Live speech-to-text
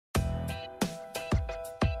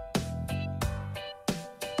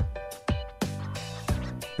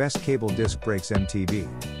Best Cable Disc Brakes MTB.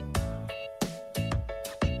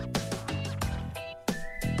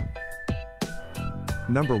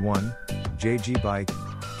 Number 1. JG Bike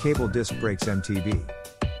Cable Disc Brakes MTB.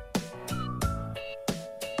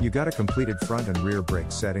 You got a completed front and rear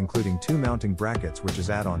brake set including 2 mounting brackets, which is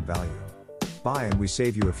add-on value. Buy and we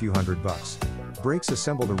save you a few $100. Brakes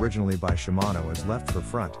assembled originally by Shimano is left for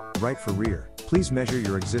front, right for rear. Please measure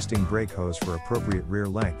your existing brake hose for appropriate rear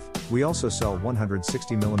length. We also sell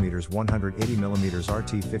 160mm 180mm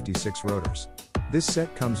RT56 rotors. This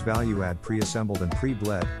set comes value-add pre-assembled and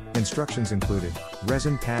pre-bled, instructions included,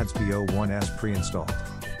 resin pads BO1S pre-installed.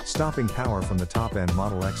 Stopping power from the top-end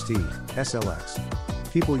Model XT, SLX.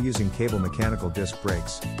 People using cable mechanical disc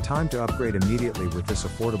brakes, time to upgrade immediately with this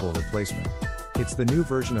affordable replacement. It's the new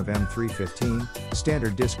version of M315,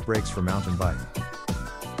 standard disc brakes for mountain bike.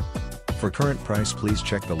 For current price, please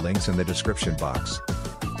check the links in the description box.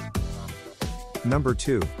 Number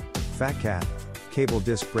 2. Fat Cat Cable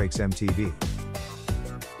Disc Brakes MTB.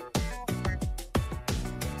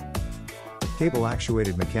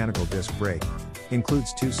 Cable-actuated mechanical disc brake.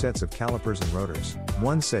 Includes 2 sets of calipers and rotors,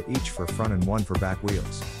 1 set each for front and 1 for back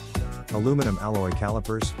wheels. Aluminum alloy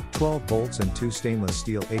calipers, 12 bolts and 2 stainless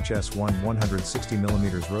steel HS1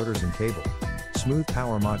 160mm rotors and cable. Smooth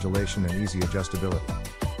power modulation and easy adjustability.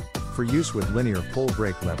 For use with linear pull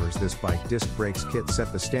brake levers, this bike disc brakes kit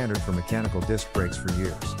set the standard for mechanical disc brakes for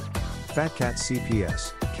years. Fat Cat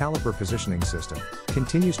CPS, caliper positioning system,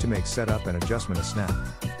 continues to make setup and adjustment a snap.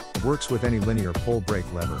 Works with any linear pull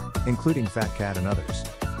brake lever, including Fat Cat and others.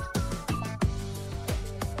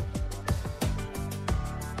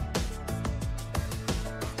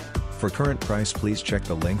 For current price, please check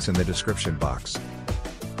the links in the description box.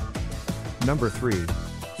 Number 3.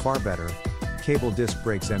 Far Better Cable Disc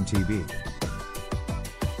Brakes MTB.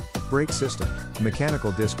 Brake system.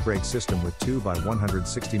 Mechanical disc brake system with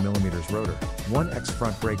 2x160mm rotor, 1x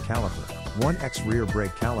front brake caliper, 1x rear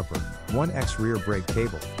brake caliper, 1x rear brake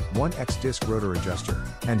cable, 1x disc rotor adjuster,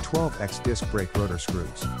 and 12x disc brake rotor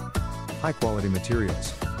screws. High quality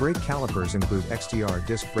materials. Brake calipers include XTR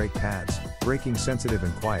disc brake pads, braking sensitive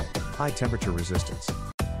and quiet, high temperature resistance.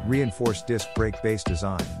 Reinforced disc brake base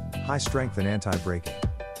design, high strength and anti-braking.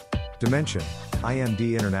 Dimension.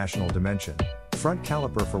 IMD International Dimension. Front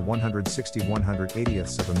caliper for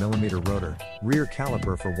 160/180ths of a millimeter rotor, rear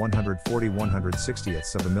caliper for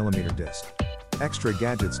 140/160ths of a millimeter disc. Extra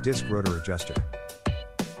gadgets disc rotor adjuster.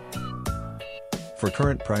 For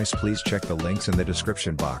current price, please check the links in the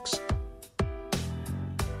description box.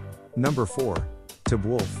 Number 4. TRP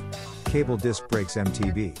Wolf Cable Disc Brakes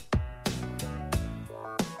MTB.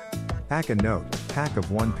 Pack and note, pack of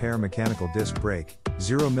 1 pair mechanical disc brake,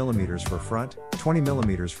 0mm for front,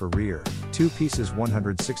 20mm for rear, 2 pieces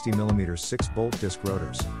 160mm 6-bolt disc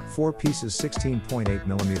rotors, 4 pieces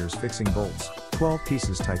 16.8mm fixing bolts, 12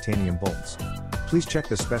 pieces titanium bolts. Please check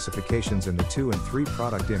the specifications in the 2 and 3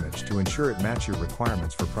 product image to ensure it match your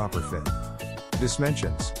requirements for proper fit.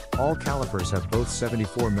 Dimensions. All calipers have both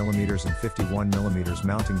 74mm and 51mm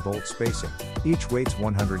mounting bolt spacing, each weighs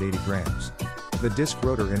 180 grams. The disc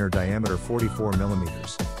rotor inner diameter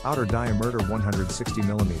 44mm, outer diameter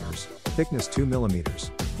 160mm, thickness 2mm,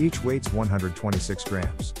 each weighs 126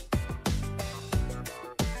 grams.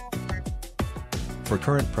 For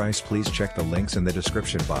current price, please check the links in the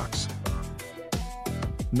description box.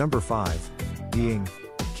 Number 5. Being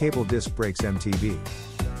Cable Disc Brakes MTB.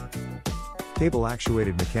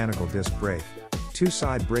 Cable-actuated mechanical disc brake,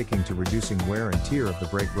 2-side braking to reducing wear and tear of the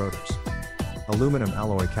brake rotors. Aluminum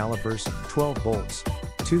alloy calipers, 12 bolts,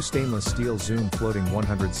 2 stainless steel zoom floating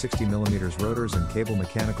 160mm rotors and cable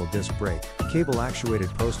mechanical disc brake. Cable-actuated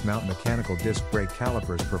post-mount mechanical disc brake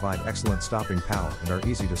calipers provide excellent stopping power and are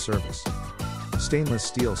easy to service. Stainless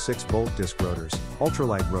steel 6-bolt disc rotors,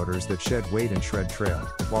 ultralight rotors that shed weight and shred trail,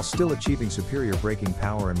 while still achieving superior braking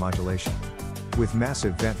power and modulation. With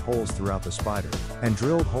massive vent holes throughout the spider, and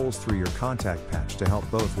drilled holes through your contact patch to help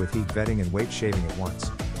both with heat vetting and weight shaving at once.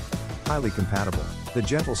 Highly compatible, the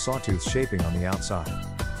gentle sawtooth shaping on the outside.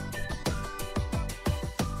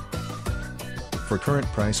 For current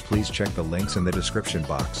price, please check the links in the description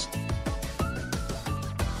box.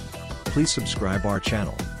 Please subscribe our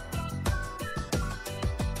channel.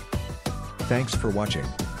 Thanks for watching.